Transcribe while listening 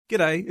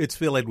G'day, it's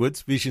Phil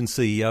Edwards, Vision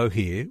CEO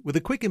here, with a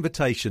quick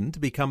invitation to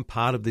become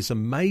part of this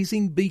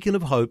amazing beacon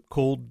of hope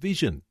called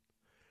Vision.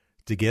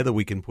 Together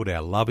we can put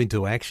our love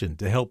into action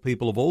to help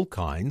people of all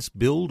kinds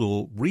build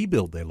or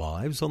rebuild their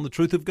lives on the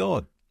truth of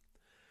God.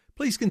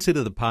 Please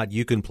consider the part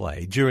you can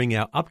play during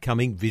our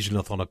upcoming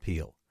Visionathon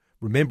appeal,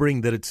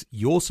 remembering that it's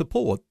your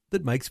support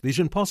that makes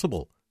Vision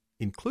possible,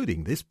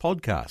 including this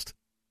podcast.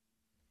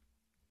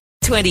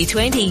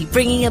 2020,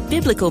 bringing a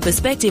biblical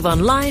perspective on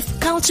life,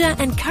 culture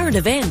and current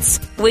events.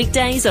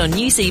 Weekdays on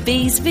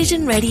UCB's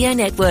Vision Radio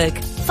Network.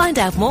 Find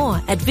out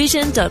more at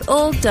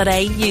vision.org.au.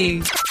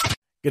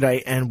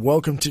 G'day and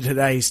welcome to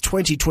today's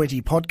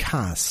 2020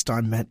 podcast.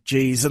 I'm Matt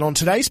Gees, and on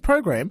today's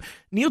program,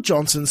 Neil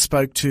Johnson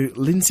spoke to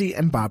Lindsay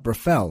and Barbara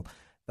Fell.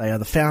 They are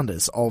the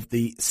founders of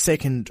the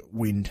Second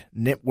Wind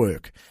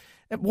Network.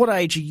 At what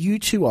age are you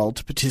too old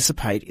to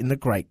participate in the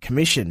Great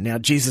Commission? Now,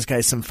 Jesus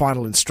gave some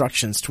final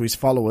instructions to his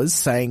followers,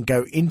 saying,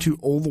 go into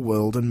all the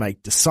world and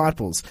make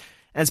disciples.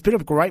 And it's been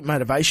a great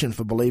motivation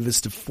for believers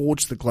to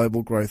forge the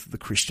global growth of the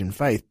Christian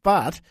faith.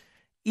 But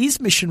is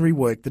missionary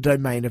work the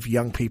domain of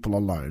young people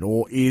alone,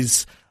 or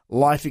is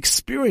life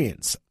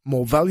experience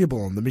more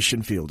valuable on the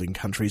mission field in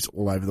countries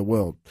all over the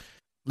world?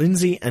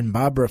 Lindsay and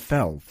Barbara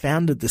Fell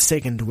founded the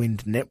Second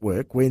Wind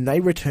Network when they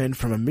returned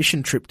from a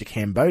mission trip to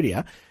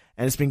Cambodia,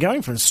 and it's been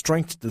going from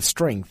strength to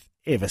strength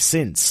ever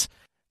since.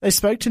 They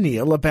spoke to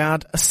Neil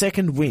about a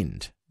second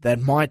wind that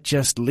might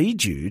just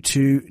lead you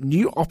to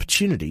new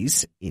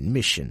opportunities in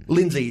mission.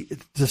 Lindsay,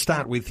 to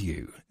start with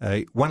you,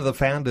 one of the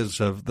founders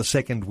of the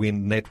Second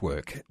Wind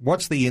Network,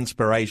 what's the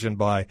inspiration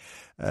by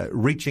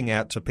reaching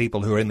out to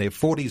people who are in their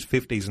 40s,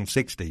 50s and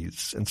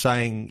 60s and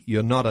saying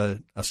you're not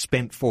a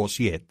spent force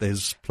yet,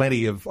 there's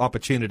plenty of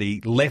opportunity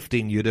left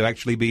in you to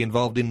actually be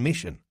involved in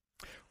mission?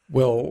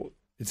 Well,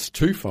 it's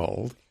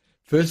twofold.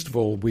 First of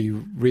all, we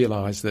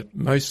realise that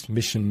most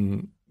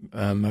mission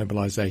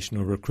mobilisation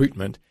or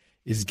recruitment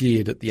is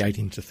geared at the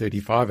 18 to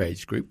 35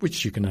 age group,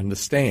 which you can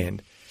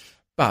understand.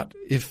 But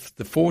if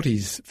the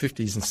 40s,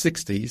 50s and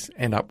 60s,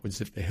 and upwards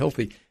if they're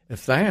healthy,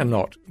 if they are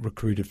not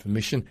recruited for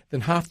mission,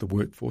 then half the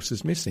workforce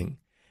is missing.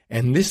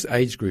 And this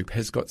age group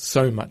has got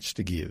so much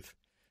to give,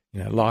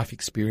 life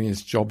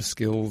experience, job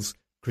skills,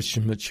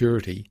 Christian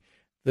maturity,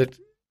 that,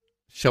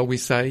 shall we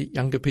say,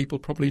 younger people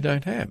probably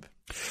don't have.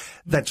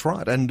 That's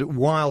right. And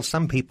while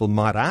some people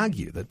might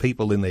argue that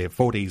people in their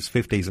 40s,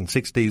 50s and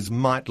 60s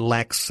might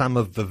lack some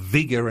of the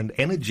vigour and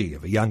energy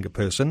of a younger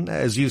person,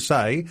 as you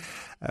say,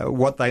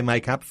 what they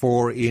make up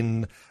for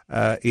in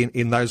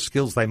those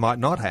skills they might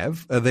not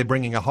have, they're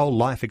bringing a whole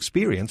life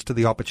experience to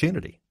the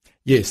opportunity.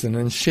 Yes, and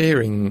in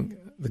sharing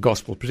the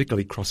gospel,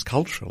 particularly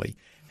cross-culturally,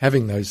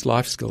 having those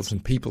life skills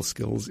and people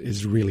skills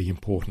is really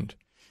important.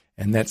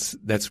 And that's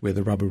where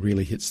the rubber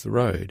really hits the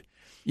road.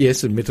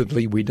 Yes,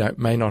 admittedly, we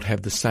may not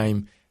have the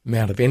same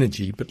amount of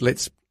energy, but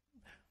let's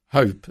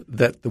hope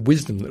that the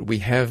wisdom that we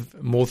have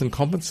more than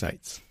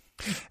compensates.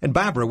 And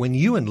Barbara, when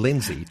you and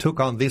Lindsay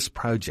took on this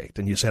project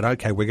and you said,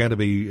 okay, we're going to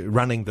be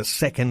running the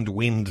Second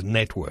Wind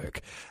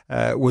Network,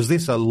 was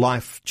this a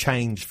life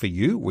change for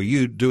you? Were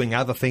you doing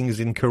other things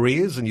in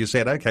careers and you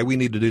said, okay, we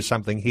need to do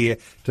something here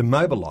to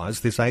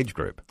mobilise this age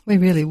group? We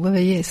really were,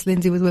 yes.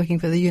 Lindsay was working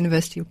for the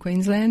University of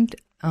Queensland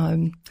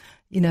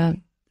in a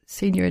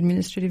senior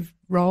administrative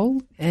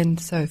role, and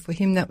so for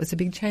him that was a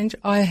big change.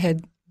 I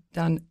had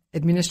done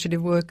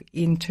administrative work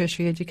in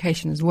tertiary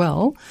education as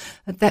well.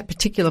 At that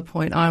particular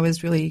point, I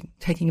was really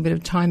taking a bit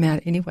of time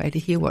out anyway to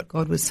hear what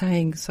God was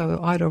saying,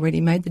 so I'd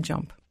already made the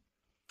jump.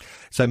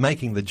 So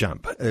making the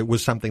jump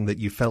was something that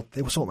you felt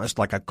there was almost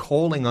like a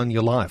calling on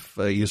your life.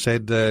 You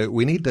said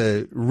we need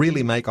to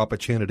really make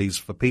opportunities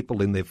for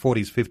people in their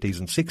 40s, 50s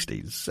and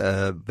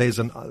 60s.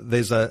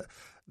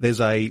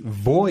 There's a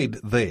void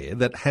there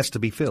that has to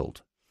be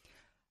filled.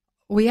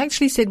 We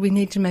actually said we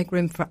need to make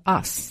room for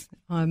us,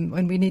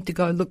 and we need to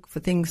go look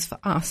for things for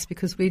us,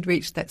 because we'd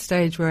reached that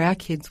stage where our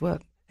kids were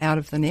out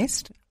of the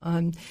nest.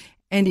 And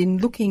in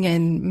looking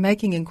and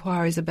making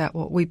inquiries about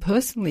what we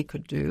personally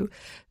could do,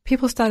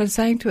 people started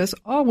saying to us,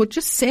 oh, well,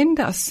 just send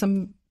us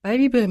some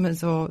baby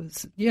boomers, or,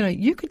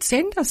 you could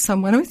send us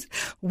someone.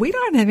 We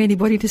don't have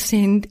anybody to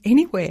send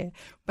anywhere.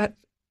 But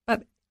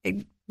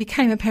it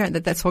became apparent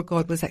that that's what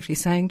God was actually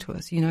saying to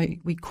us.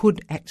 We could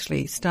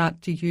actually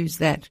start to use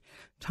that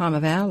time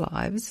of our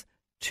lives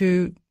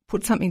to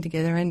put something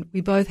together, and we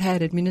both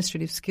had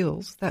administrative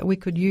skills that we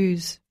could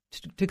use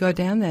to go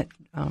down that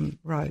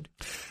road.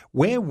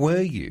 Where were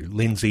you,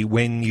 Lindsay,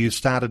 when you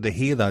started to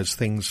hear those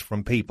things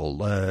from people,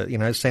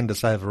 send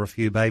us over a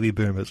few baby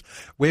boomers?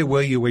 Where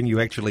were you when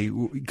you actually,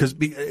 because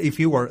if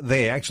you were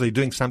there actually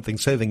doing something,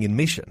 serving in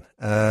mission,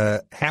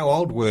 how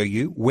old were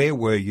you, where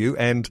were you,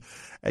 and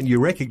you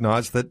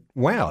recognised that,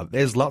 wow,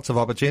 there's lots of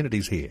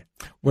opportunities here?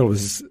 Well,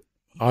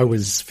 I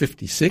was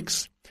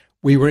 56.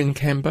 We were in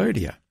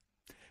Cambodia.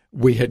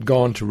 We had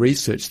gone to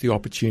research the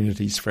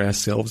opportunities for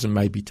ourselves and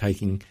maybe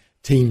taking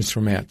teams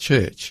from our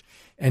church.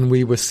 And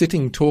we were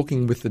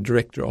talking with the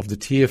director of the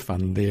Tier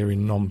Fund there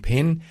in Phnom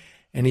Penh,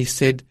 and he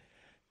said,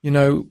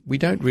 we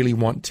don't really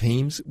want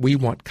teams. We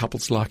want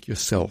couples like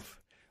yourself.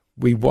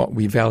 We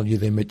value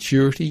their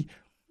maturity.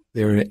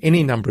 There are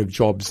any number of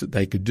jobs that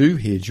they could do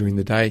here during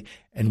the day,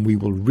 and we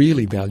will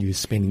really value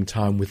spending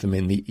time with them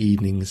in the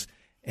evenings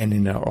and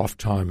in our off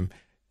time,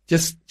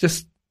 just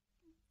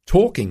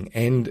talking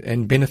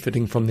and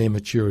benefiting from their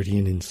maturity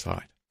and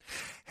insight.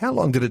 How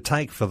long did it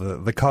take for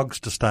the cogs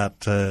to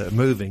start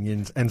moving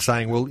and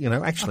saying,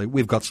 well, actually,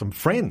 we've got some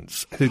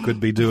friends who could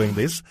be doing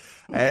this,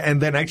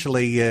 and then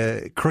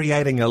actually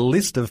creating a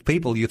list of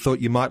people you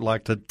thought you might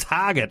like to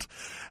target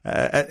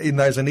in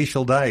those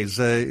initial days?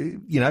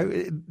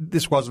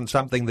 This wasn't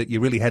something that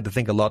you really had to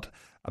think a lot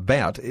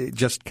about. It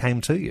just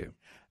came to you.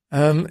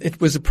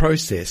 It was a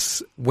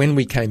process. When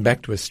we came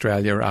back to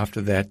Australia after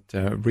that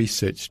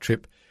research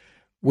trip,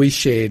 we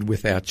shared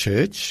with our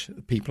church,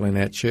 people in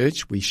our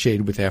church, we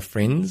shared with our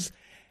friends,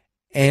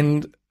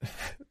 and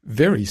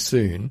very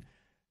soon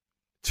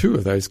 2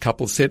 of those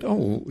couples said,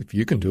 oh, if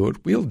you can do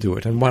it, we'll do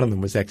it. And one of them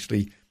was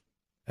actually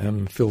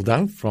Phil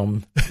Dunk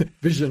from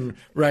Vision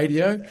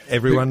Radio.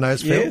 Everyone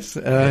knows Phil. Yes,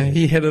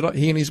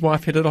 he and his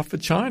wife headed off for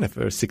China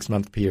for a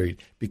 6-month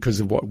period because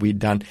of what we'd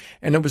done.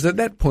 And it was at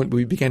that point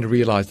we began to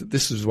realise that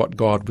this is what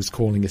God was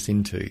calling us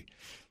into.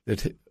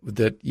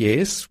 That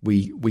yes,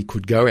 we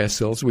could go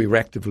ourselves. We were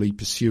actively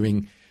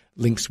pursuing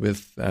links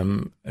with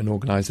an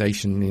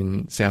organisation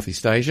in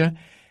Southeast Asia,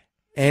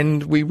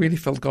 and we really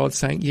felt God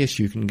saying, yes,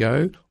 you can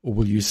go, or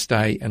will you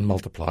stay and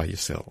multiply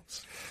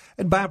yourselves?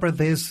 And Barbara,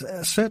 there's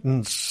a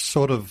certain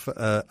sort of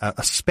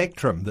a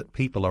spectrum that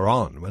people are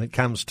on when it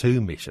comes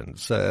to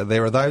missions.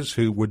 There are those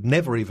who would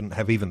never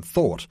have even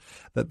thought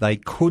that they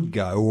could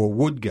go or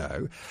would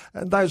go,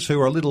 and those who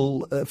are a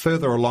little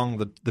further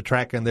along the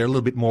track and they're a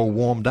little bit more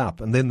warmed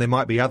up. And then there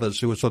might be others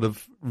who are sort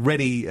of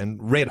ready and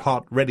red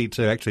hot, ready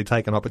to actually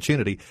take an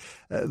opportunity.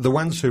 The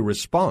ones who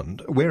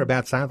respond,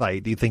 whereabouts are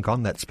they, do you think,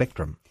 on that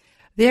spectrum?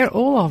 They're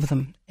all of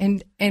them,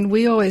 and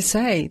we always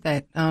say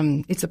that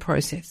it's a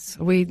process.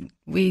 We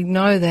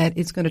know that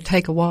it's going to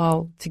take a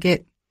while to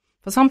get.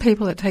 For some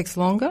people, it takes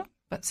longer,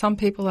 but some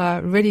people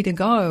are ready to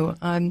go,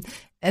 and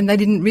they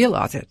didn't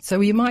realise it.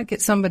 So you might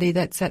get somebody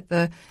that's at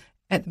the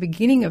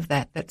beginning of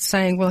that's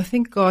saying, "Well, I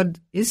think God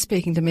is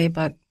speaking to me,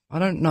 but I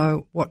don't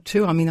know what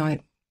to. I mean, I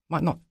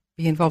might not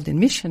be involved in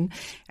mission."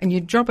 And you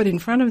drop it in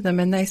front of them,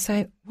 and they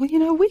say,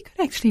 "Well, we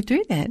could actually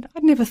do that.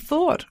 I'd never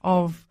thought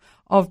of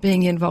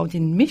being involved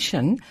in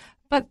mission,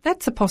 but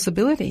that's a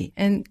possibility."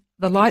 And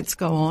the lights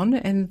go on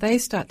and they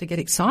start to get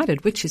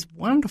excited, which is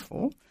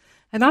wonderful.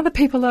 And other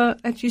people are,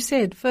 as you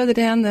said, further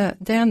down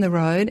the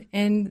road,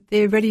 and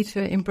they're ready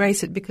to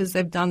embrace it because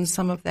they've done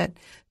some of that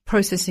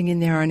processing in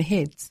their own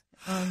heads.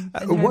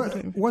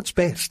 What's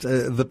best?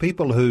 The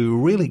people who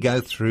really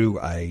go through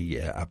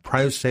a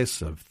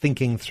process of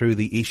thinking through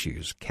the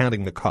issues,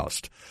 counting the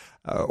cost,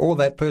 or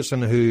that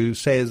person who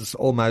says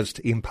almost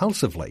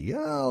impulsively,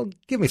 "Oh,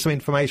 give me some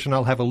information,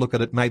 I'll have a look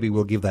at it, maybe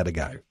we'll give that a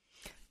go"?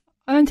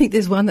 I don't think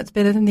there's one that's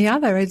better than the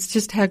other. It's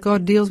just how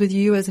God deals with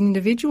you as an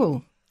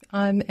individual,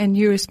 and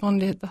you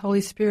respond to the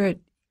Holy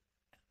Spirit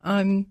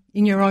in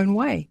your own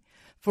way.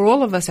 For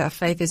all of us, our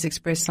faith is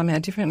expressed somehow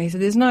differently, so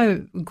there's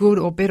no good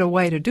or better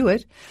way to do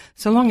it,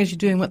 so long as you're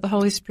doing what the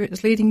Holy Spirit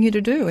is leading you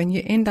to do, and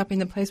you end up in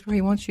the place where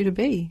He wants you to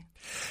be.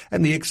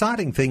 And the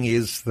exciting thing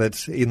is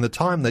that in the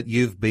time that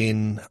you've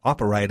been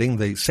operating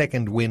the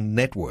Second Wind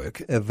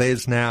Network,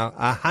 there's now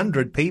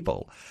 100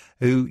 people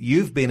who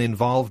you've been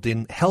involved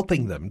in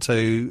helping them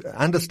to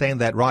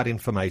understand that right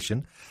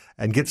information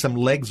and get some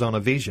legs on a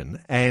vision,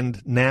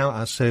 and now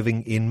are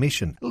serving in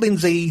mission.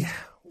 Lindsay,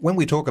 when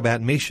we talk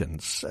about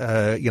missions,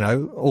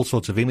 all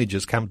sorts of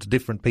images come to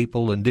different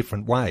people in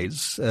different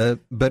ways,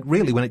 but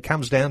really when it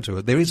comes down to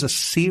it, there is a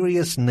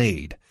serious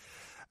need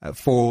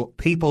for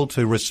people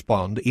to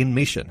respond in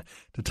mission,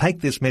 to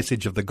take this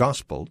message of the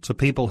gospel to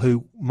people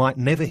who might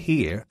never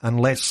hear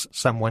unless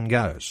someone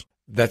goes.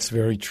 That's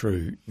very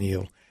true,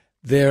 Neil.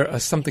 There are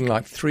something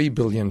like 3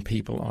 billion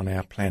people on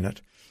our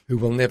planet who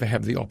will never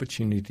have the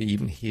opportunity to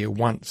even hear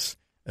once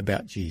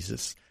about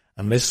Jesus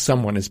unless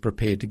someone is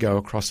prepared to go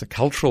across a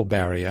cultural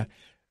barrier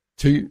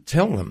to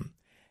tell them.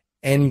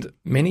 And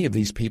many of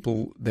these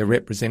people, the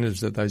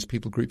representatives of those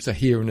people groups, are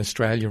here in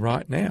Australia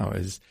right now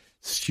as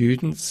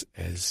students,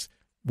 as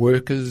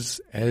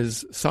workers,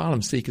 as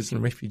asylum seekers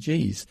and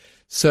refugees.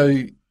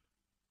 So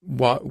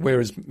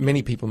whereas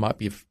many people might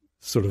be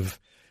sort of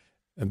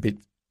a bit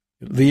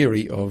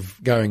leery of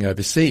going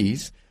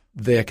overseas,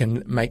 they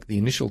can make the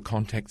initial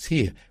contacts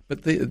here.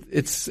 But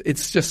it's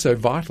just so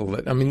vital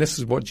that, this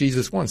is what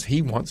Jesus wants.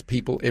 He wants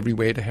people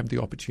everywhere to have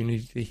the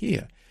opportunity to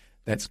hear.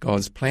 That's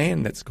God's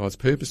plan. That's God's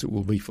purpose. It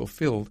will be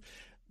fulfilled.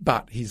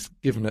 But He's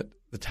given it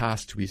the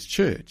task to His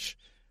church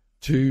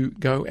to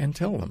go and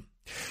tell them.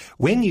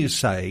 When you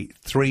say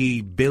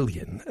 3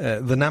 billion,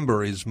 the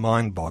number is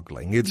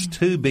mind-boggling. It's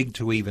too big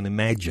to even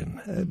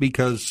imagine,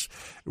 because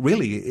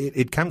really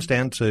it comes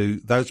down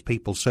to those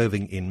people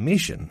serving in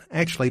mission,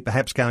 actually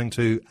perhaps going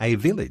to a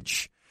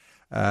village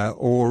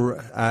or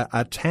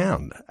a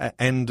town.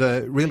 And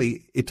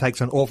really it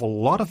takes an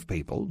awful lot of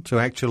people to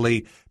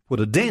actually put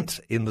a dent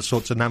in the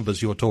sorts of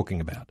numbers you're talking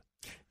about.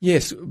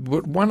 Yes,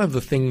 but one of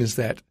the things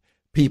that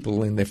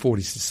people in their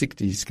 40s to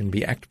 60s can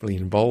be actively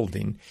involved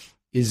in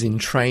is in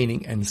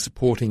training and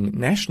supporting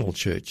national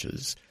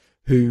churches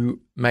who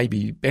may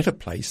be better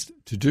placed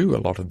to do a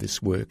lot of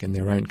this work in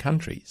their own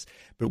countries.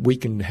 But we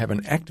can have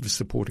an active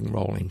supporting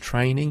role in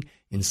training,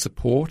 in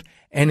support,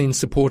 and in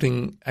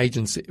supporting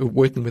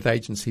working with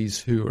agencies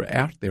who are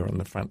out there on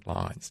the front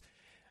lines.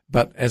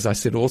 But as I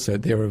said also,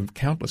 there are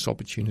countless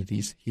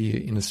opportunities here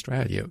in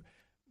Australia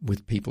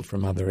with people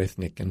from other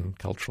ethnic and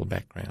cultural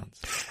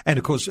backgrounds. And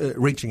of course,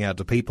 reaching out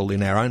to people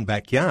in our own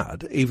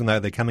backyard, even though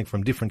they're coming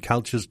from different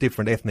cultures,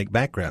 different ethnic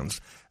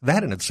backgrounds,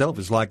 that in itself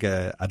is like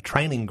a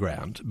training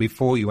ground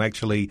before you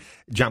actually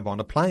jump on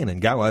a plane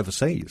and go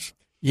overseas.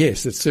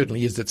 Yes, it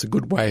certainly is. It's a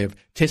good way of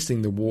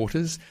testing the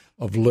waters,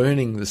 of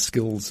learning the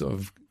skills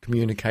of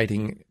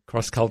communicating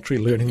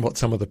cross-culturally, learning what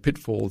some of the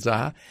pitfalls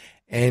are,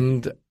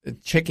 and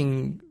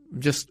checking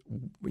just,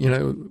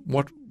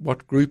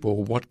 what group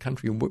or what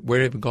country,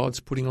 wherever God's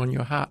putting on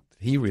your heart,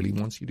 He really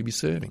wants you to be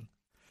serving.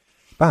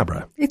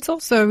 Barbara. It's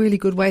also a really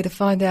good way to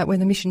find out when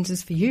the missions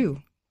is for you.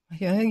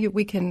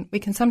 We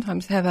can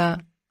sometimes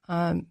have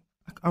a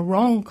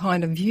wrong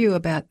kind of view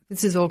about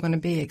this is all going to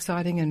be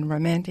exciting and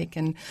romantic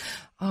and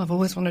I've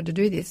always wanted to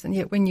do this. And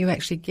yet when you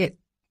actually get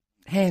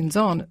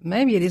hands-on,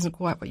 maybe it isn't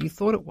quite what you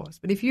thought it was.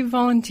 But if you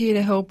volunteer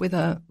to help with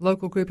a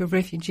local group of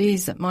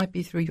refugees, that might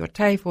be through your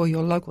TAFE or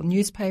your local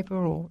newspaper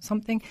or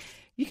something,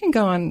 you can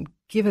go and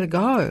give it a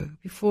go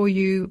before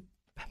you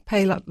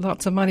pay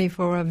lots of money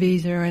for a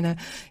visa and an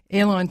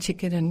airline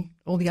ticket and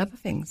all the other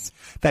things.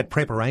 That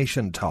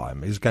preparation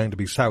time is going to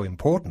be so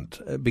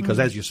important because,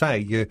 as you say,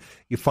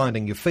 you're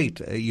finding your feet.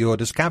 You're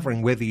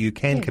discovering whether you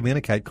can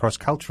communicate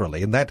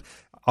cross-culturally, and that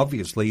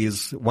obviously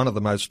is one of the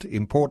most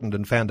important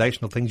and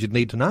foundational things you'd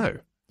need to know.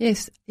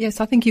 Yes.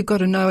 I think you've got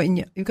to know,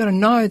 and you've got to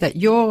know that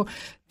you're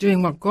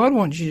doing what God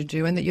wants you to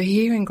do, and that you're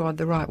hearing God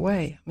the right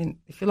way. I mean,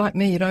 if you're like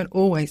me, you don't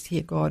always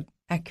hear God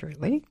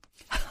accurately.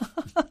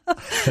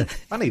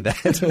 Funny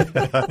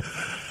that.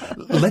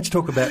 Let's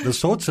talk about the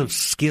sorts of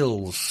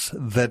skills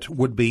that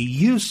would be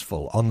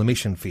useful on the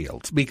mission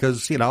field,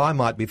 because I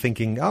might be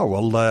thinking,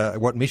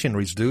 what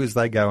missionaries do is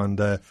they go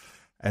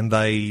and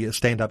they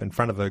stand up in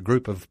front of a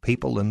group of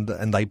people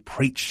and they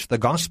preach the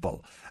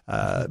gospel.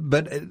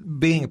 But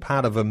being a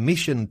part of a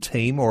mission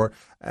team or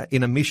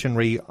in a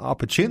missionary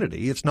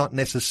opportunity, it's not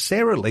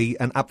necessarily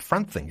an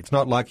upfront thing. It's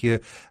not like you're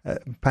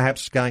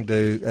perhaps going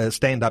to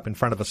stand up in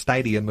front of a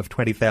stadium of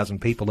 20,000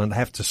 people and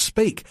have to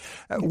speak.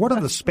 What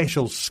are the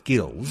special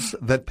skills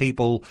that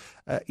people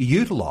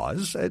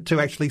utilise to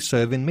actually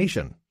serve in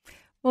mission?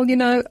 Well,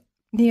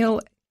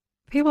 Neil,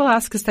 people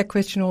ask us that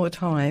question all the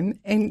time,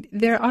 and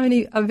there are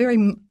only a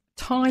very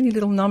tiny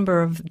little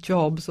number of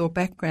jobs or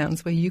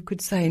backgrounds where you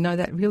could say, no,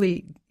 that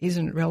really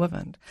isn't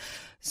relevant.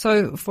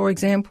 So, for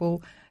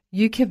example,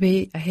 you could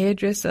be a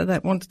hairdresser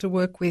that wants to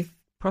work with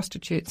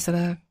prostitutes that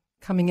are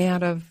coming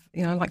out of,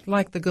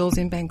 like the girls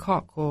in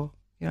Bangkok or,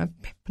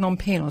 Phnom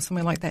Penh or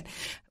somewhere like that.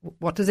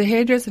 What does a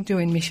hairdresser do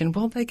in mission?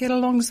 Well, they get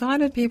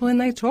alongside of people and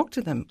they talk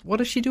to them. What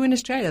does she do in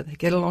Australia? They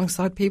get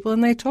alongside people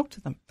and they talk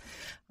to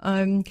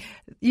them.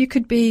 You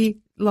could be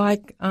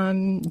like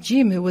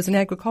Jim, who was an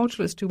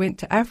agriculturalist who went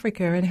to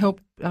Africa and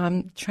helped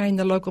train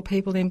the local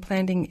people in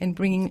planting and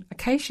bringing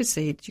acacia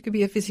seeds. You could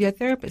be a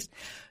physiotherapist.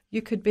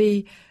 You could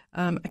be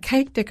a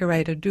cake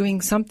decorator doing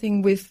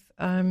something with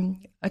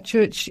a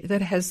church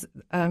that has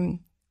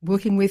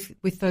working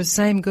with those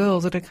same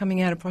girls that are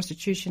coming out of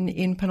prostitution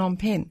in Phnom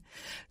Penh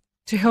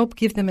to help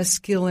give them a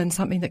skill and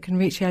something that can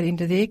reach out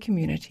into their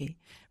community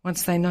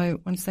once they know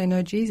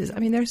Jesus. I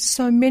mean, there are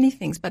so many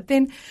things, but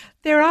then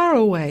there are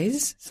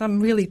always some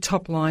really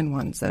top-line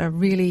ones that are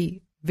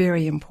really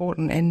very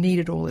important and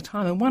needed all the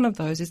time, and one of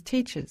those is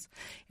teachers.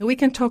 And we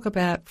can talk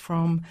about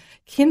from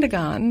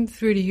kindergarten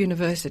through to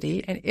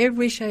university and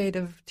every shade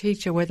of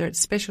teacher, whether it's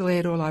special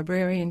ed or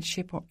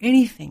librarianship or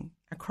anything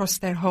across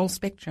that whole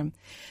spectrum.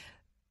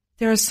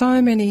 There are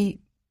so many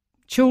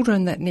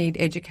children that need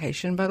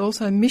education, but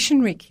also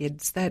missionary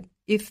kids that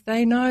if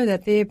they know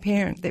that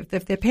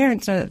if their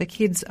parents know that the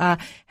kids are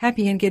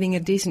happy and getting a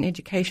decent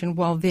education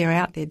while they're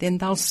out there, then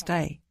they'll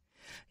stay.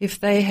 If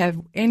they have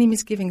any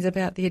misgivings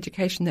about the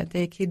education that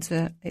their kids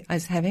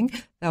is having,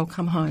 they'll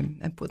come home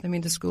and put them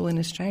into school in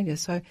Australia.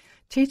 So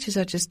teachers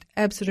are just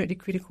absolutely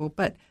critical,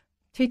 but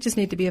teachers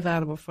need to be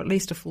available for at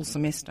least a full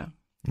semester.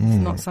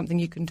 It's not something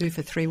you can do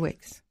for 3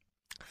 weeks.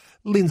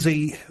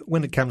 Lindsay,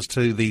 when it comes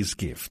to these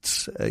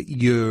gifts,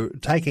 you're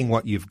taking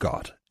what you've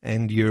got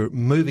and you're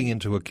moving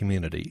into a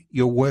community.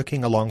 You're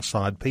working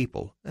alongside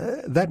people.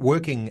 That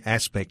working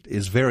aspect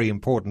is very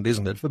important,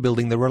 isn't it, for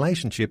building the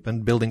relationship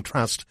and building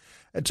trust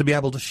to be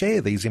able to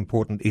share these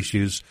important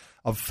issues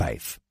of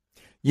faith.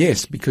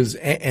 Yes, because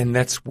and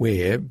that's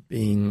where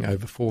being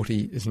over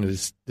 40 is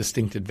a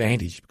distinct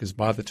advantage, because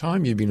by the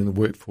time you've been in the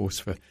workforce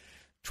for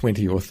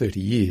 20 or 30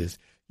 years,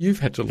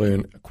 you've had to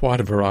learn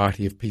quite a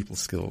variety of people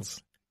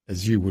skills,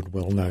 as you would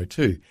well know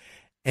too.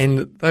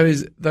 And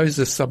those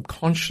are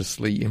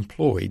subconsciously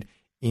employed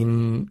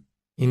in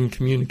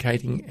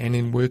communicating and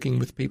in working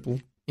with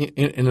people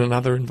in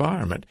another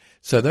environment.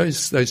 So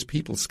those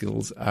people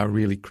skills are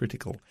really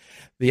critical.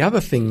 The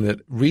other thing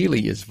that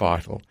really is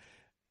vital,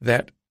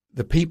 that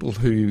the people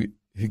who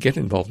get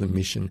involved in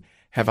mission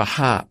have a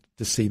heart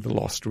to see the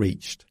lost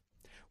reached,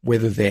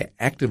 whether they're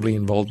actively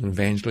involved in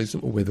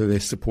evangelism or whether they're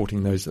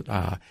supporting those that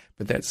are.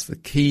 But that's the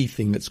key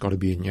thing that's got to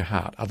be in your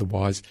heart.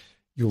 Otherwise,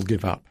 you'll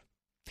give up.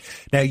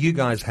 Now, you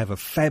guys have a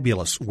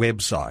fabulous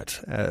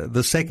website,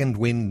 the Second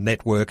Wind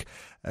Network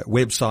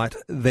website.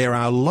 There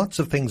are lots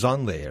of things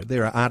on there.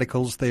 There are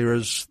articles, there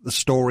is the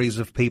stories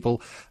of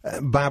people.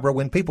 Barbara,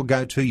 when people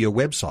go to your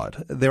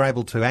website, they're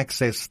able to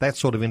access that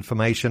sort of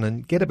information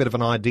and get a bit of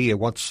an idea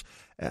what's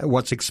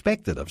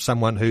expected of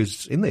someone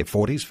who's in their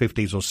 40s,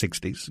 50s or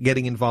 60s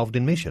getting involved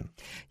in mission.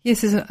 Yes,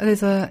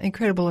 there's an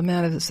incredible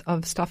amount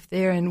of stuff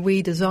there, and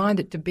we designed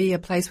it to be a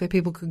place where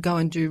people could go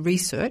and do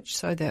research,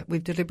 so that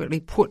we've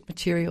deliberately put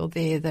material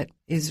there that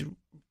is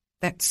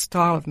that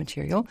style of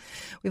material.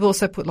 We've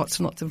also put lots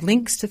and lots of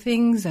links to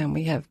things, and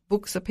we have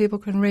books that people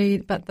can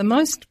read. But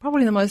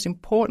probably the most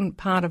important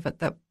part of it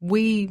that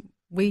we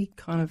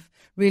kind of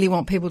really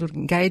want people to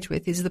engage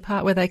with is the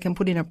part where they can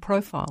put in a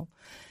profile.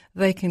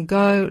 They can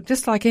go,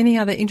 just like any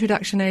other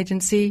introduction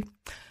agency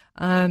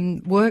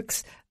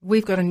works.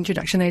 We've got an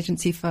introduction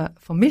agency for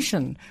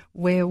mission,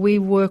 where we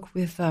work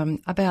with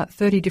about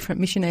 30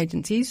 different mission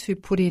agencies who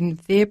put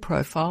in their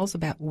profiles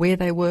about where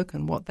they work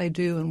and what they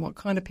do and what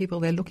kind of people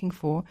they're looking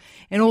for,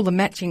 and all the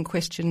matching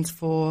questions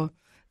for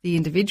the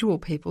individual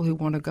people who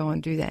want to go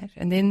and do that.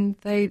 And then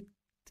it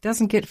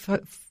doesn't get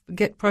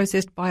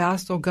processed by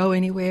us or go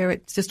anywhere.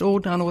 It's just all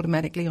done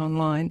automatically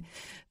online.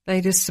 They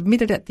just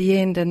submit it at the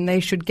end, and they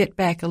should get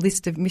back a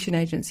list of mission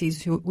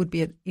agencies who would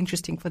be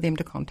interesting for them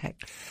to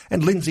contact.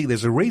 And Lindsay,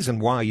 there's a reason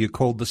why you're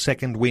called the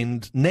Second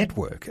Wind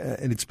Network,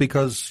 and it's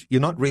because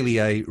you're not really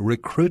a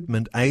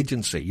recruitment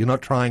agency. You're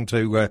not trying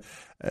to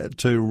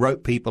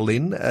rope people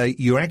in.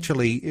 You're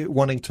actually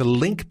wanting to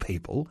link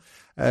people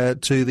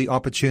to the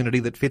opportunity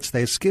that fits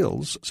their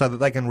skills, so that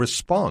they can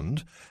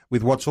respond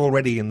with what's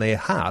already in their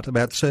heart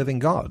about serving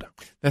God.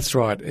 That's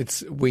right.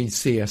 We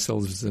see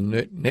ourselves as a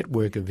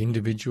network of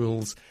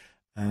individuals,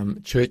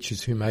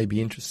 churches who may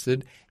be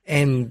interested,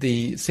 and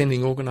the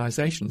sending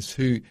organisations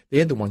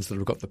they're the ones that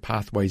have got the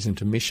pathways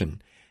into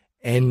mission.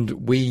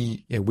 And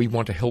we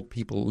want to help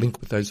people link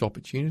with those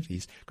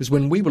opportunities. Because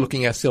when we were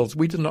looking ourselves,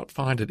 we did not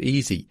find it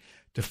easy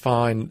to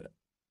find,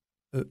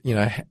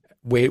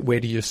 where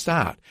do you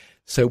start?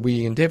 So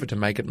we endeavour to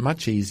make it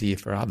much easier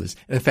for others.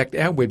 And in fact,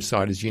 our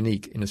website is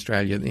unique in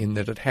Australia in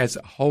that it has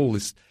a whole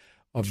list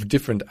of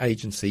different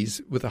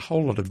agencies with a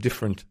whole lot of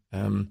different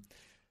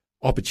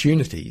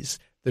opportunities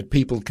that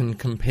people can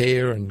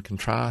compare and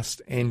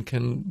contrast and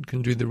can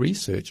do the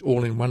research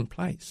all in one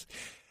place.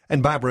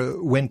 And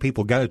Barbara, when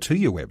people go to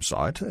your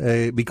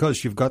website,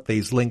 because you've got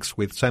these links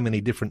with so many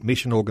different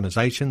mission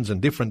organisations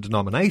and different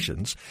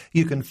denominations,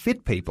 you can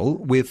fit people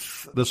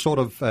with the sort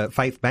of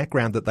faith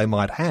background that they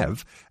might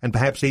have, and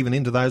perhaps even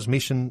into those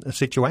mission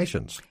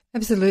situations.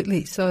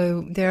 Absolutely.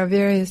 So there are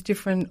various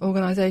different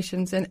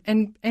organisations, and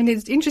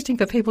it's interesting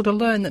for people to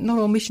learn that not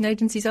all mission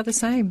agencies are the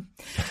same,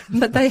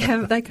 but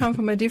they come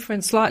from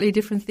a slightly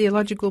different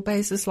theological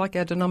basis, like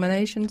our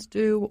denominations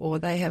do, or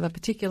they have a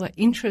particular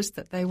interest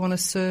that they want to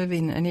serve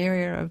in an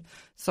area of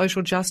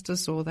social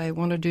justice, or they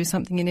want to do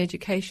something in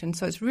education.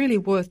 So it's really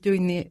worth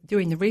doing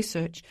the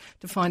research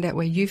to find out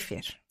where you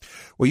fit.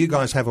 Well, you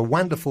guys have a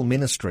wonderful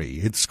ministry.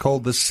 It's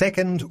called the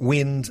Second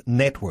Wind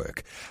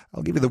Network.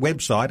 I'll give you the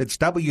website. It's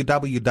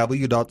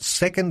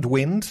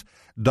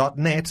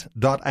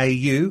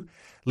www.secondwind.net.au.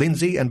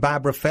 Lindsay and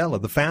Barbara Fell are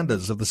the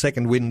founders of the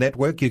Second Wind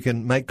Network. You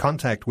can make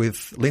contact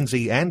with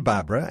Lindsay and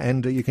Barbara,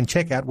 and you can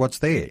check out what's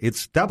there.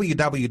 It's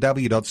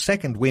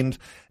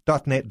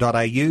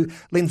www.secondwind.net.au.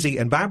 Lindsay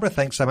and Barbara,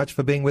 thanks so much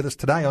for being with us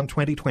today on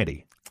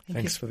 2020.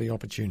 Thanks for the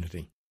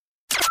opportunity.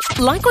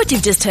 Like what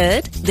you've just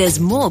heard? There's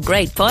more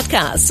great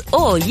podcasts,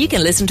 or you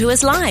can listen to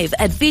us live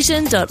at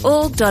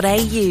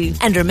vision.org.au.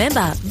 And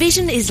remember,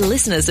 Vision is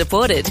listener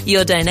supported.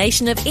 Your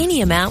donation of any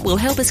amount will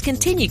help us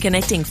continue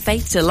connecting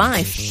faith to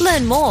life.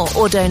 Learn more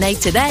or donate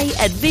today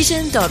at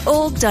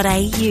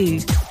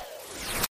vision.org.au.